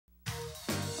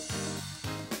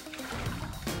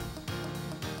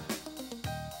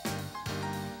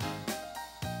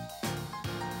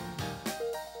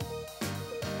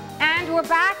And we're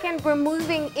back, and we're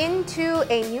moving into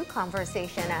a new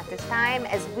conversation at this time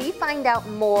as we find out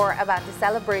more about the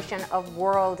celebration of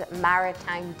World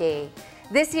Maritime Day.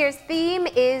 This year's theme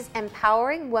is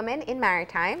Empowering Women in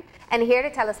Maritime, and here to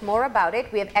tell us more about it,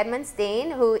 we have Edmond Staine,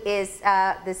 who is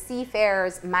the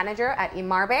Seafarers Manager at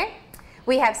IMMARBE.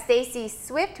 We have Stacey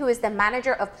Swift, who is the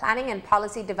Manager of Planning and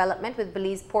Policy Development with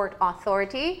Belize Port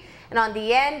Authority. And on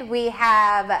the end, we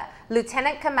have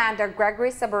Lieutenant Commander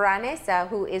Gregory Soberanis,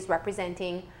 who is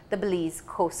representing the Belize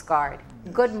Coast Guard.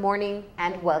 Yes. Good morning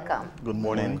and welcome. Good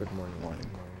morning. Good morning. Good morning.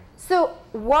 So,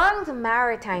 World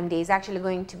Maritime Day is actually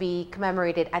going to be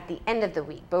commemorated at the end of the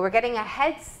week, but we're getting a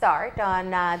head start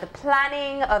on the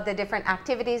planning of the different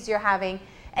activities you're having,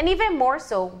 and even more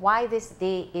so, why this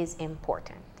day is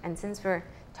important. And since we're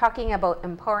talking about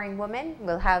empowering women,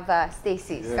 we'll have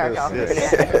Stacey start off.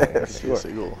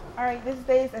 Sure. All right, this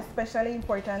day is especially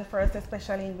important for us,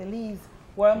 especially in Belize.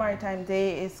 World Maritime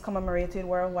Day is commemorated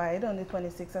worldwide on the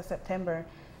 26th of September.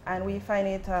 And we find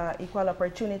it equal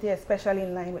opportunity, especially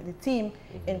in line with the theme,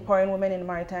 Empowering Women in the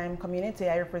Maritime Community.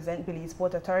 I represent Belize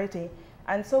Port Authority.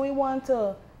 And so we want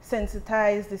to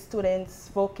sensitize the students,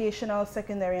 vocational,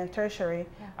 secondary, and tertiary,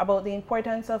 about the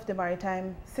importance of the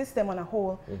maritime system on a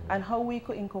whole and how we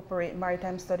could incorporate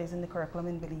maritime studies in the curriculum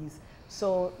in Belize.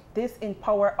 So this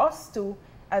empower us to,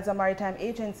 as a maritime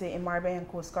agency, IMMARBE and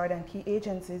Coast Guard and key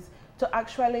agencies, to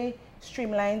actually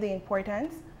streamline the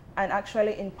importance and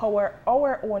actually empower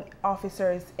our own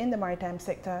officers in the maritime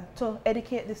sector to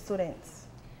educate the students.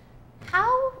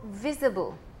 How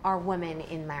visible are women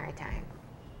in maritime?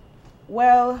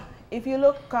 Well, if you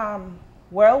look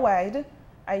worldwide,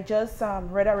 I just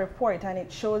read a report and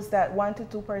it shows that 1 to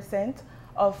 2%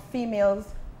 of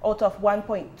females out of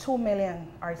 1.2 million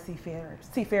are seafarers.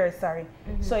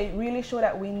 So it really shows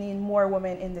that we need more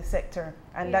women in the sector.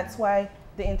 And that's why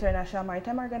the International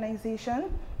Maritime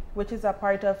Organization, which is a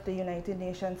part of the United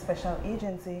Nations Special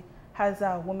Agency, has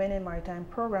a Women in Maritime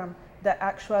program that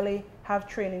actually have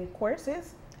training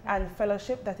courses and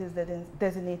fellowship that is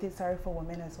designated for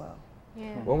women as well.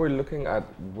 Yeah. When we're looking at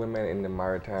women in the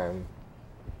maritime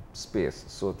space,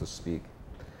 so to speak,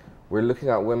 we're looking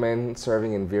at women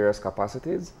serving in various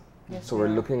capacities. Yes, so we're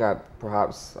looking at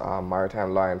perhaps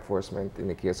maritime law enforcement in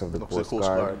the case of the Coast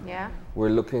Guard. Yeah.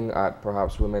 We're looking at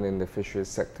perhaps women in the fisheries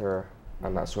sector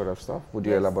and that sort of stuff. Would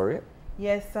you elaborate?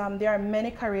 Yes, there are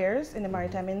many careers in the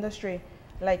maritime industry.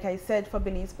 Like I said, for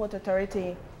Belize Port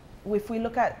Authority, if we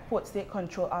look at port state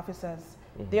control officers,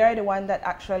 they are the ones that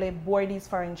actually board these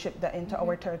foreign ships that enter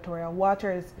our territorial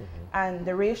waters. And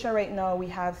the ratio right now, we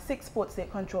have 6 port state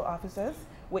control officers,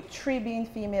 with 3 being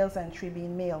females and 3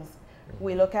 being males.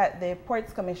 We look at the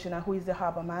ports commissioner, who is the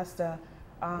harbor master.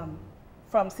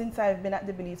 Since I've been at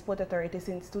the Belize Port Authority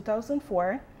since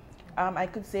 2004, I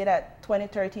could say that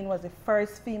 2013 was the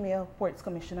first female ports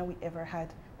commissioner we ever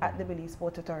had at the Belize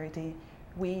Port Authority.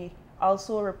 We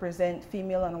also represent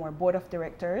female on our board of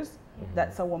directors.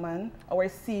 That's a woman. Our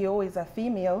CEO is a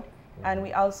female. And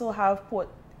we also have port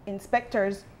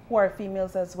inspectors who are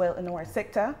females as well in our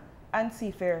sector, and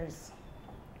seafarers.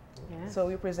 So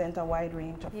we present a wide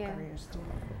range of careers too.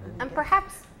 And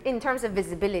perhaps in terms of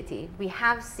visibility, we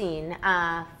have seen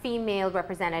female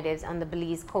representatives on the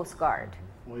Belize Coast Guard.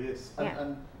 Well, yes,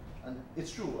 and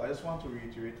it's true. I just want to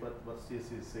reiterate what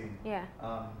Stacey is saying.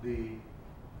 The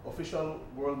official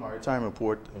World Maritime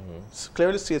Report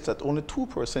clearly states that only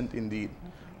 2% indeed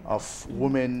of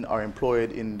women are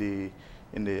employed in the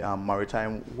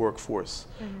maritime workforce.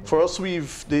 For us,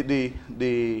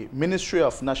 the Ministry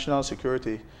of National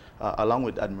Security, along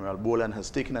with Admiral Boland, has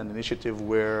taken an initiative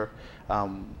where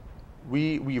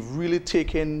we've really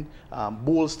taken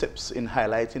bold steps in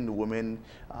highlighting the women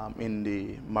in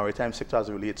the maritime sector as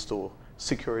it relates to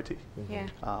security.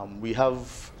 We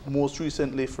have most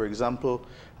recently, for example,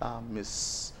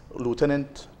 Miss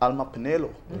Lieutenant Alma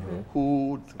Pinello,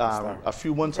 who a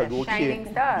few months ago came.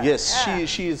 Yes,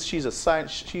 she is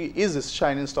a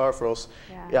shining star for us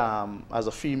as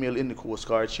a female in the Coast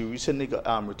Guard. She recently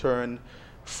returned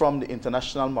from the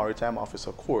International Maritime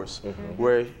Officer course,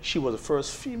 where she was the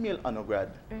first female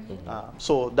undergrad.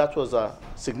 So that was a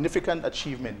significant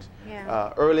achievement.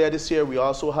 Earlier this year, we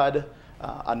also had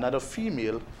another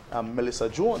female, Melissa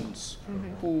Jones,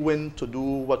 who went to do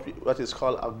what is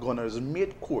called a gunner's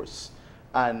mate course.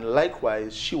 And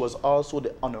likewise, she was also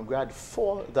the undergrad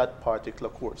for that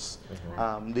particular course.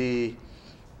 The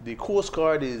Coast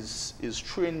Guard is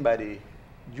trained by the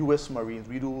U.S. Marines.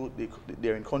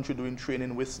 They're in country doing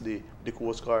training with the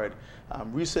Coast Guard.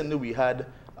 Recently, we had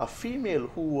a female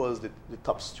who was the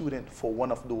top student for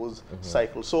one of those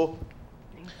cycles. So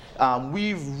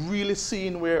we've really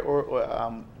seen where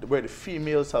the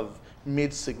females have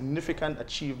made significant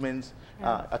achievements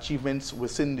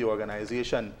within the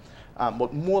organization.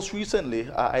 But most recently,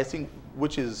 I think,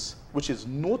 which is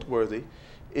noteworthy,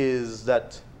 is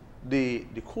that the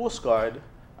Coast Guard,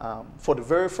 for the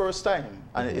very first time,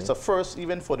 and it's a first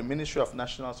even for the Ministry of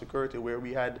National Security, where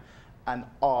we had an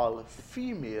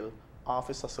all-female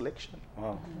officer selection.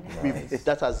 Wow. Nice.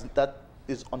 That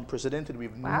is unprecedented.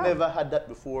 We've never had that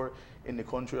before in the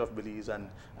country of Belize,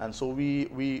 and so we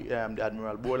the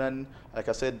Admiral Boland, like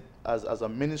I said, as a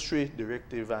ministry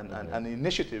directive and an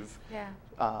initiative,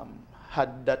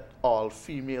 had that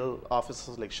all-female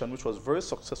officer selection, which was very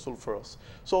successful for us.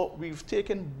 So we've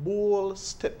taken bold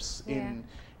steps in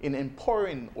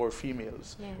empowering our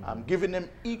females, giving them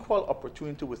equal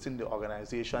opportunity within the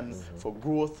organization for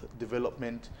growth,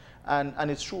 development,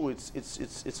 and it's true.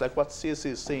 It's like what Stacey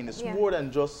is saying. It's more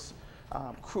than just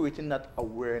creating that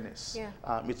awareness.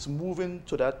 It's moving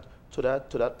to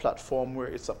that platform where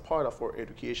it's a part of our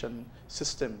education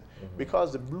system,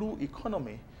 because the blue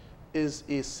economy is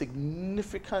a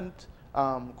significant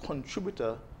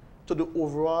contributor to the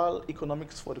overall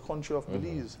economics for the country of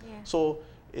Belize. So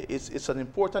it's an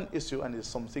important issue, and it's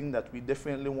something that we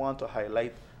definitely want to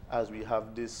highlight as we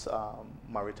have this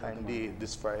Maritime Day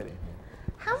this Friday.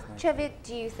 How much of it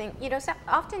do you think, so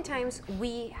oftentimes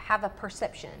we have a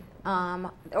perception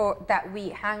or that we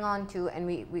hang on to, and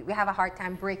we have a hard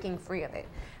time breaking free of it,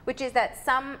 which is that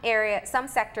some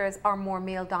sectors are more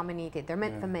male dominated. They're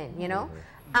meant for men,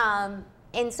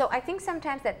 and so I think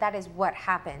sometimes that is what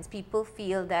happens. People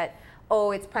feel that,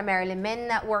 oh, it's primarily men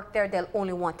that work there, they'll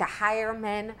only want to hire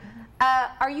men.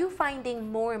 Are you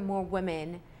finding more and more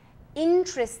women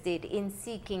interested in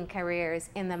seeking careers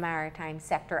in the maritime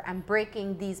sector and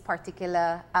breaking these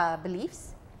particular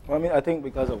beliefs? Well, I mean, I think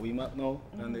because of IMMARBE now,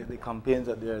 and the campaigns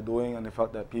that they're doing, and the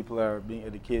fact that people are being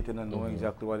educated and knowing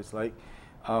exactly what it's like,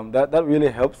 that really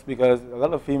helps, because a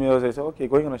lot of females, they say, okay,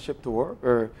 going on a ship to work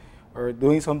or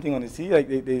doing something on the sea, like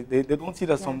they don't see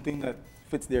that something that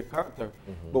fits their character.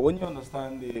 But when you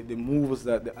understand the moves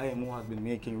that the IMO has been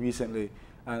making recently,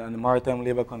 and the Maritime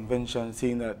Labour Convention,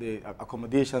 seeing that the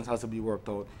accommodations has to be worked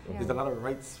out, there's a lot of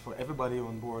rights for everybody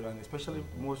on board, and especially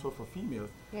more so for females.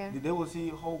 They will see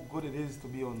how good it is to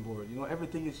be on board.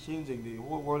 Everything is changing, the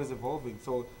whole world is evolving,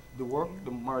 so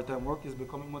the maritime work is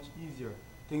becoming much easier.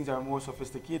 Things are more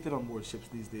sophisticated on board ships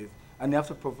these days, and they have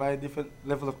to provide different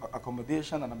level of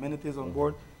accommodation and amenities on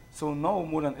board. So now,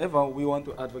 more than ever, we want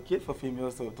to advocate for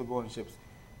females to go on ships.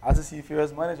 As a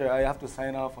Seafarers manager, I have to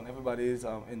sign off on everybody's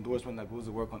endorsement that goes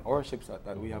to work on our ships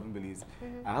that we have in Belize.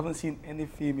 I haven't seen any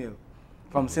female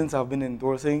since I've been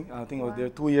endorsing. I think I was there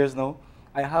 2 years now.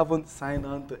 I haven't signed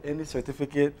on to any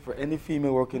certificate for any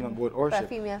female working on board our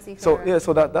ship.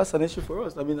 So that's an issue for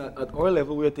us. I mean, at our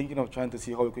level, we are thinking of trying to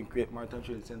see how we can create maritime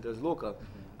training centers local.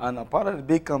 And a part of the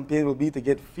big campaign will be to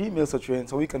get females to train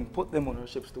so we can put them on our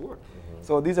ships to work.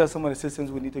 So these are some of the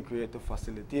systems we need to create to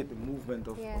facilitate the movement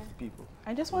of people.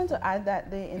 I just want to add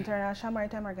that the International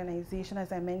Maritime Organization,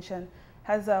 as I mentioned,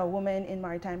 has a Women in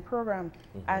Maritime program.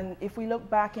 And if we look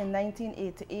back in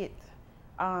 1988,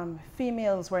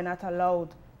 females were not allowed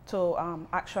to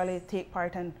actually take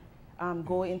part and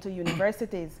go into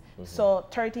universities. So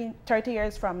 30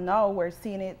 years from now, we're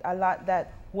seeing it a lot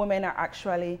that women are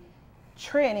actually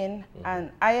training,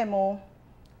 and IMO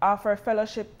offer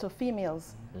fellowship to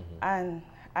females. And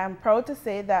I'm proud to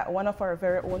say that one of our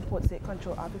very own Port State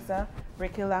Control Officer,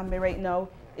 Ricky Lambe, right now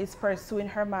is pursuing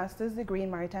her master's degree in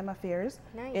maritime affairs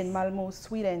in Malmö,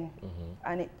 Sweden.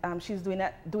 And she's doing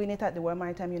it at the World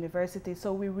Maritime University.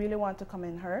 So we really want to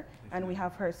commend her, and we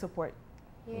have her support.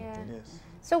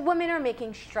 So women are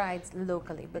making strides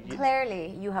locally, but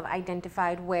clearly you have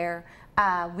identified where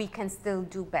we can still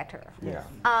do better.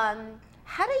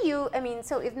 How do you,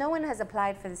 so if no one has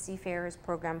applied for the Seafarers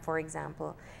program, for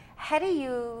example, how do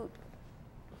you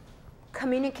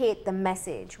communicate the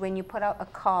message when you put out a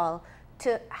call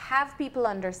to have people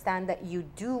understand that you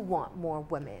do want more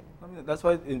women? I mean, that's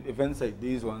why in events like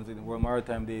these ones, in the World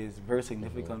Maritime Day, is very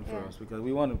significant for us, because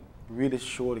we want to really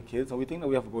show the kids, and we think that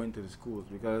we have to go into the schools,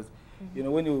 because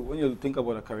when you think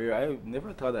about a career, I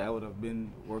never thought that I would have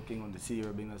been working on the sea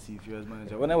or being a seafarers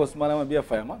manager. When I was small, I want to be a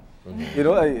fireman.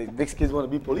 Next kids want to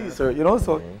be police, or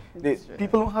so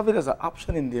people don't have it as an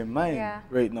option in their mind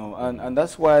right now, and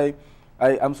that's why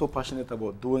I'm so passionate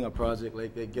about doing a project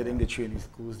like getting the training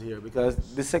schools here, because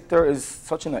the sector is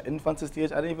such in an infancy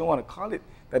stage. I don't even want to call it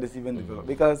that it's even developed,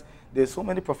 because there's so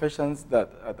many professions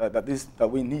that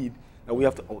we need, that we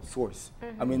have to outsource.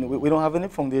 I mean, we don't have any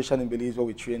foundation in Belize where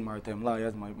we train maritime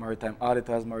lawyers, maritime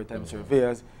auditors, maritime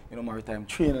surveyors, you know, maritime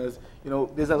trainers. You know,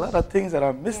 there's a lot of things that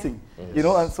are missing, you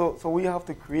know, and so we have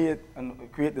to create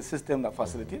the system that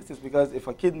facilitates this, because if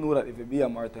a kid knew that if he be a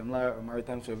maritime lawyer or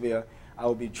maritime surveyor, I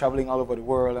will be traveling all over the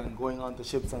world and going on to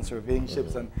ships and surveying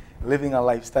ships and living a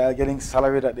lifestyle, getting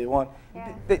salary that they want.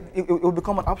 It will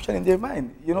become an option in their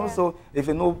mind, you know. So if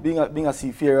you know being a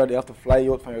seafarer, they have to fly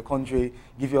you out from your country,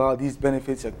 give you all these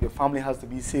benefits, your family has to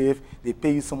be safe, they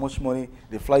pay you so much money,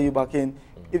 they fly you back in.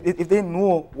 If they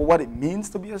know what it means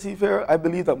to be a seafarer, I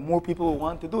believe that more people will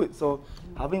want to do it. So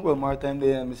having World Maritime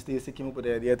Day and Ms. Stacey came up with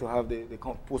the idea to have the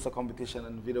poster competition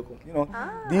and video, you know,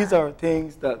 these are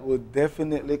things that will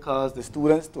definitely cause the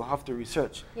students to have to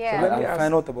research. So let me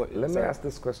find out about it. Let me ask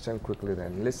this question quickly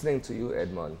then. Listening to you,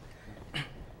 Edmond,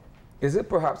 is it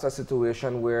perhaps a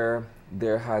situation where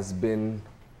there has been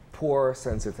poor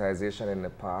sensitization in the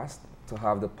past to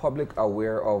have the public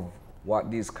aware of what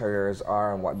these careers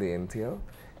are and what they entail?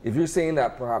 If you're saying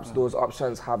that perhaps those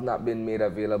options have not been made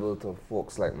available to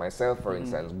folks like myself, for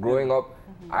instance, growing up,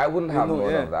 I wouldn't have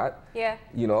known of that.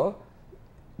 You know,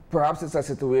 perhaps it's a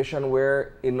situation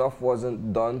where enough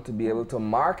wasn't done to be able to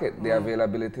market the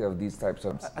availability of these types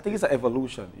of... I think it's an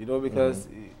evolution, you know, because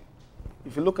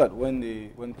if you look at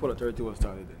when Port Authority was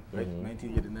started, right?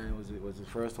 1989 was the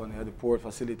first one. They had the port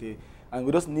facility, and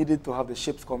we just needed to have the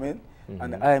ships come in,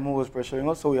 and the IMO was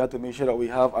pressuring us, so we had to make sure that we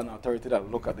have an authority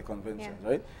that look at the conventions,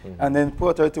 right? And then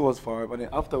Port Authority was formed, and then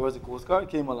afterwards the Coast Guard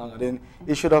came along, and then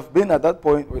it should have been at that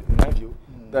point, in my view,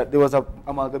 that there was an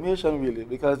amalgamation really,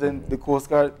 because then the Coast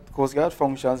Guard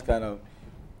functions kind of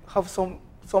have some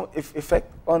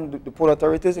effect on the Port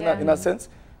Authorities in that sense.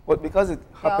 But because it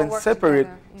happens separate,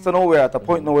 so now we're at a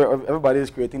point now where everybody is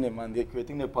creating their mandate,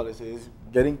 creating their policies,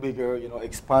 getting bigger, you know,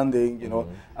 expanding, you know,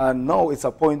 and now it's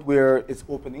a point where it's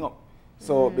opening up.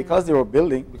 So because they were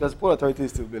building, because Port Authority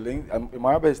is still building,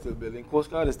 IMMARBE is still building, Coast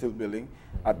Guard is still building,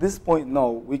 at this point now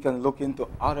we can look into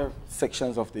other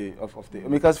sections of the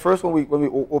because first when we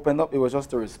opened up, it was just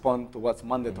to respond to what's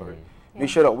mandatory. Make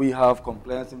sure that we have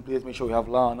compliance in place, make sure we have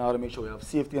law and order, make sure we have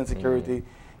safety and security.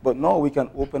 But now we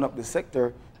can open up the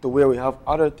sector to where we have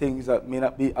other things that may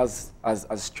not be as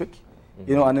strict,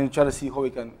 you know, and then try to see how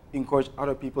we can encourage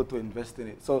other people to invest in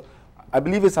it. So I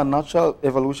believe it's a natural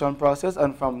evolution process,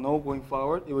 and from now going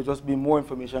forward, it will just be more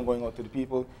information going out to the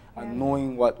people and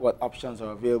knowing what options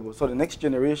are available. So the next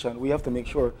generation, we have to make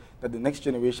sure that the next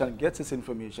generation gets this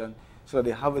information so that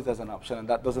they have it as an option, and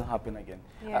that doesn't happen again.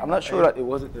 I'm not sure that it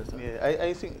wasn't this.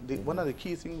 I think one of the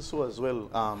key things so as well,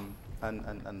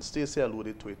 and Stacey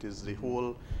alluded to it, is the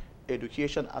whole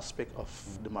education aspect of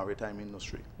the maritime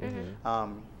industry.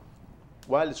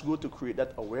 While it's good to create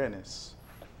that awareness,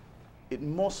 it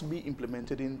must be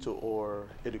implemented into our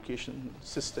education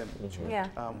system.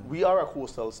 We are a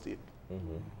coastal state.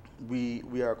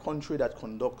 We are a country that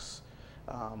conducts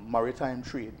maritime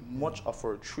trade. Much of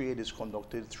our trade is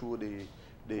conducted through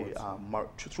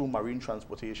through marine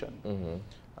transportation.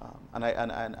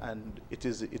 And it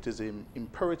is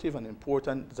imperative and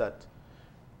important that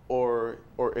our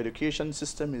education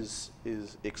system is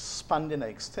expanding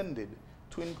and extended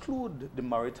to include the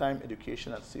maritime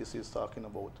education that Stacey is talking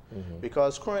about.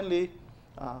 Because currently,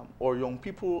 our young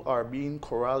people are being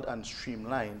corralled and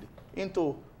streamlined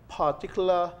into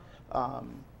particular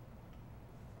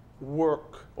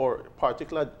work or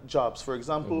particular jobs. For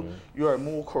example, you are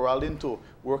more corralled into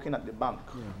working at the bank,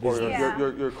 or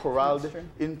you're corralled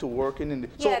into working in the...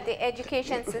 So the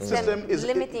education system is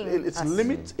limiting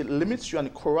it limits you and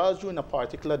it corrals you in a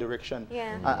particular direction.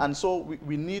 And so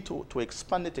we need to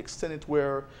expand it, extend it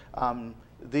where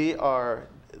they are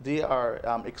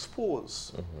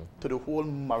exposed to the whole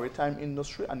maritime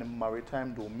industry and the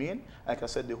maritime domain. Like I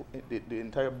said, the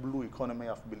entire blue economy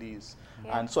of Belize.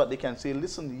 And so that they can say,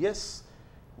 listen, yes,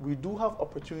 we do have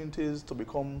opportunities to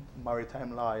become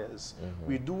maritime lawyers.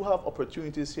 We do have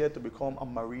opportunities here to become a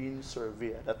marine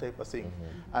surveyor, that type of thing.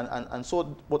 And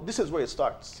so, but this is where it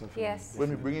starts. When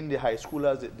we bring in the high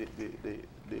schoolers,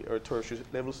 or tertiary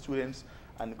level students,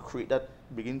 and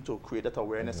begin to create that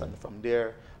awareness, and from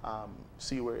there,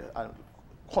 see where, and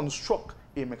construct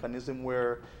a mechanism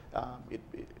where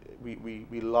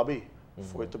we lobby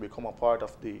for it to become a part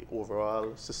of the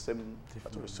overall system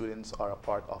that our students are a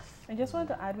part of. I just want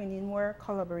to add, we need more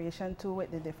collaboration too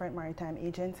with the different maritime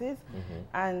agencies.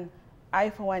 And I,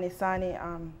 for one, Isani,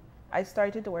 I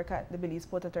started to work at the Belize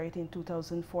Port Authority in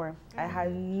 2004. I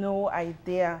had no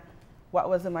idea what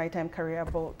was the maritime career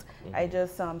about. I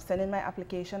just sent in my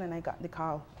application and I got the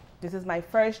call. This is my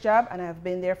first job, and I've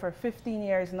been there for 15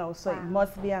 years now, so it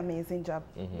must be an amazing job.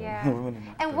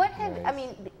 And what have, I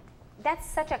mean, that's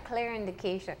such a clear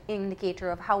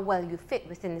indicator of how well you fit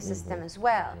within the system as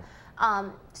well.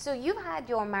 So you've had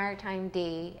your Maritime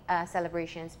Day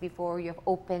celebrations before, you have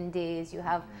open days, you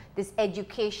have this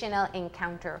educational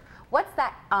encounter. What's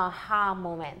that aha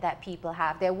moment that people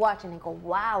have? They're watching and go,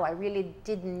 wow, I really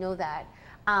didn't know that,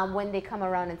 when they come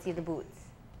around and see the booths?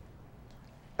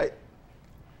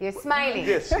 You're smiling.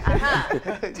 Yes.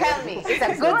 Tell me, it's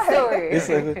a good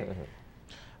story.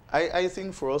 I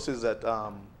think for us is that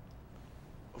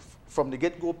from the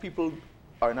get-go, people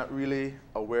are not really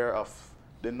aware of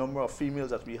the number of females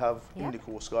that we have in the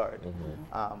Coast Guard,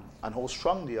 and how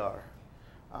strong they are.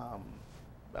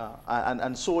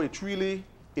 And so it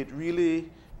really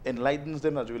enlightens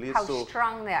them as it relates to how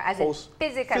strong they are, as in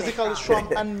physically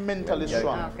strong and mentally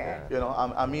strong. Okay. You know,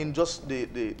 I mean, just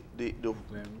the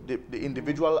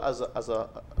individual as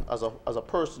a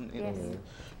person.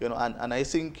 You know, and I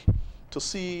think to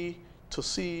see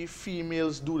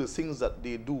females do the things that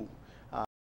they do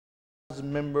as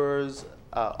members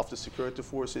of the security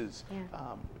forces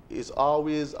is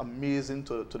always amazing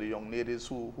to the young ladies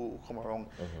who come around.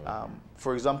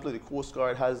 For example, the Coast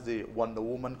Guard has the Wonder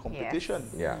Woman competition,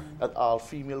 that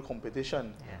all-female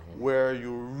competition, where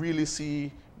you really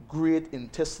see great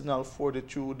intestinal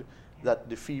fortitude that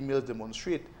the females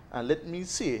demonstrate. And let me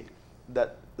say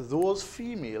that those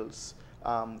females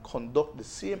conduct the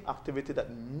same activity that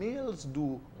males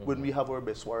do when we have our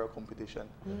Best Warrior competition.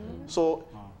 So,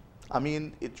 I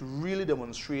mean, it really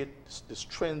demonstrates the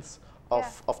strength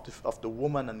of the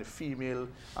woman and the female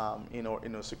in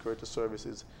our security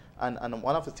services. And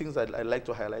one of the things I'd like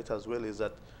to highlight as well is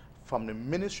that from the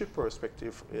ministry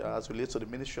perspective, as relates to the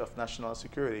Ministry of National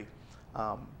Security,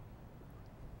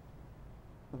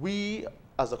 we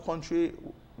as a country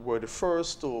were the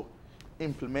first to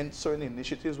implement certain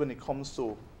initiatives when it comes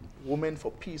to Women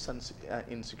for Peace and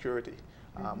in Security,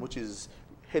 which is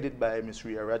headed by Ms.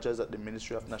 Ria Rajas at the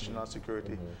Ministry of National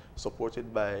Security,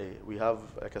 supported by, we have,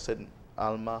 like I said,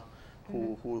 Alma,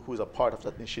 who is a part of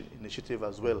that initiative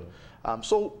as well.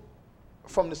 So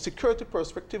from the security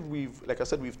perspective, like I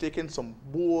said, we've taken some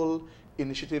bold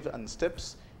initiatives and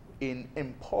steps in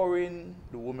empowering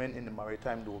the women in the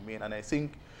maritime domain. And I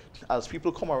think as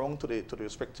people come around to the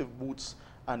respective booths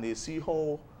and they see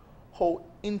how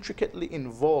intricately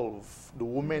involved the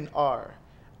women are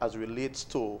as relates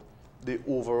to the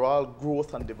overall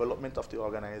growth and development of the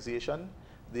organization,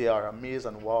 they are amazed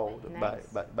and wowed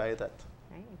by that.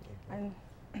 And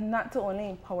not to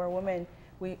only empower women,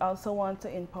 we also want to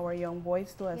empower young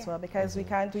boys too as well, because we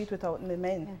can't do it without the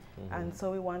men. And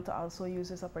so we want to also use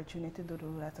this opportunity to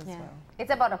do that as well.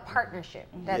 It's about a partnership.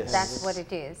 That's what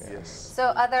it is. So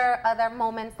other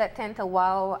moments that tend to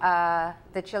wow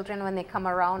the children when they come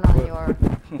around on your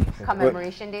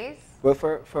commemoration days? Well,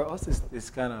 for us, it's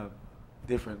kind of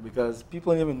different because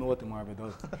people don't even know what the IMMARBE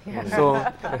does. So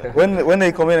when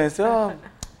they come in and say, oh,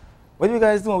 what do you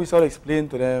guys do? We sort of explain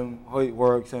to them how it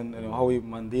works and how we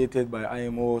mandated by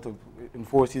IMO to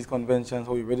enforce these conventions,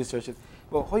 how we register ship.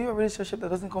 Well, how you register ship that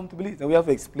doesn't come to Belize? And we have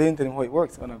to explain to them how it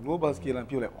works on a global scale, and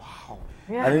people are like, wow,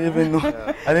 I didn't even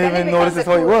know. I didn't even know this is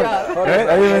how it works. Right?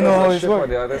 I didn't even know how it works. On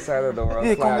the other side of the world,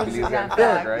 right?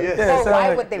 So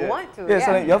why would they want to?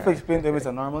 So you have to explain to them it's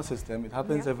a normal system. It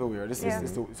happens everywhere. This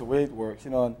is the way it works,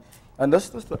 And that's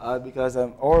just to add, because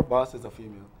our boss is a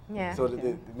female. So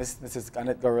Mrs.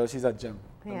 Annette Garrell, she's a gem.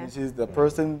 I mean, she's the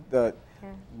person that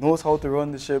knows how to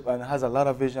run the ship and has a lot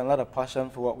of vision, a lot of passion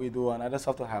for what we do. And I just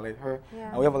have to highlight her.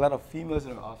 And we have a lot of females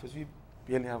in our office. We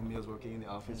barely have males working in the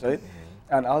office, right?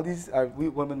 And all these we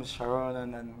women, Ms.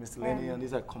 Sharon and Ms. Lenny, and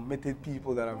these are committed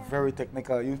people that are very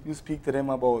technical. You speak to them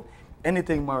about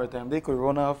anything maritime, they could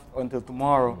run off until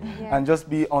tomorrow and just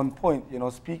be on point,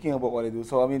 speaking about what they do.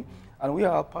 So I mean, and we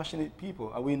are passionate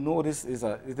people, and we know this is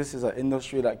an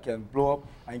industry that can blow up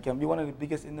and can be one of the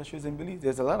biggest industries in Belize.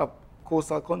 There's a lot of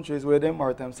coastal countries where the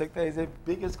maritime sector is the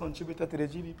biggest contributor to the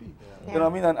GDP. You know what I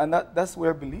mean? And that's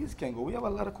where Belize can go. We have a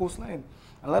lot of coastline,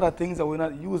 a lot of things that we're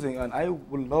not using, and I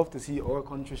would love to see our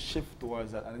country shift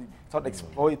towards that and start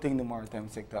exploiting the maritime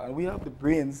sector. And we have the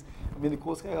brains. I mean, the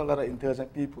Coast Guard has a lot of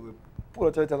intelligent people. The Port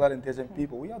Authority has a lot of intelligent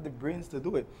people. We have the brains to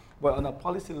do it. But on a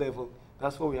policy level,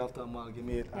 that's what we have to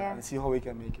amalgamate and see how we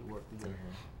can make it work together.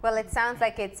 Well, it sounds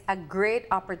like it's a great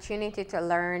opportunity to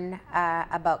learn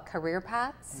about career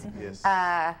paths,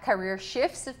 career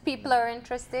shifts if people are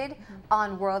interested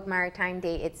on World Maritime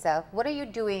Day itself. What are you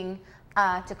doing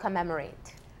to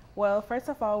commemorate? Well, first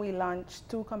of all, we launched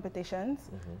 2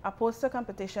 competitions, a poster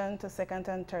competition to 2nd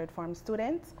and 3rd form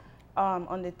students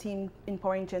on the theme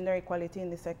Empowering Gender Equality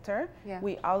in the Sector.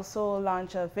 We also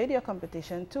launched a video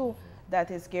competition too that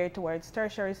is geared towards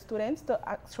tertiary students to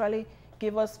actually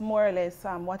give us more or less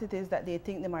what it is that they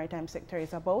think the maritime sector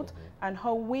is about and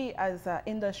how we as an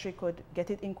industry could get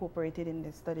it incorporated in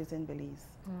the studies in Belize.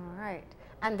 All right.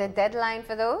 And the deadline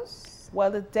for those?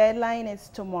 Well, the deadline is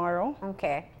tomorrow.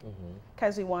 Okay.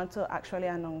 Because we want to actually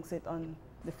announce it on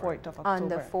the 4th of October. On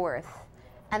the 4th.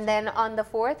 And then on the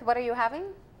 4th, what are you having?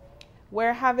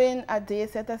 We're having a day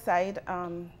set aside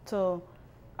to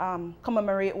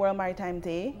commemorate World Maritime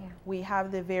Day. Yeah. We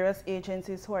have the various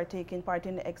agencies who are taking part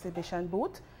in the exhibition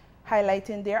booth,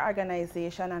 highlighting their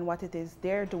organization and what it is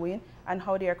they're doing and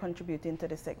how they are contributing to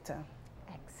the sector.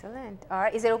 Excellent. All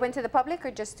right. Is it open to the public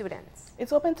or just students?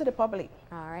 It's open to the public.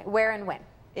 All right. Where and when?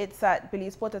 It's at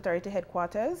Belize Port Authority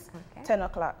headquarters, 10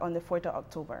 o'clock on the 4th of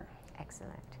October.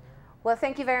 Excellent. Well,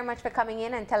 thank you very much for coming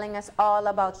in and telling us all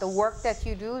about the work that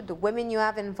you do, the women you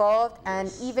have involved,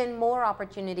 and even more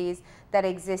opportunities that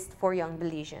exist for young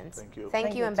Belizeans. Thank you.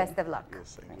 Thank you and best of luck.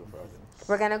 Yes, thank you for having us.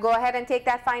 We're going to go ahead and take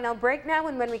that final break now,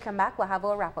 and when we come back, we'll have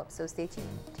our wrap-up, so stay tuned.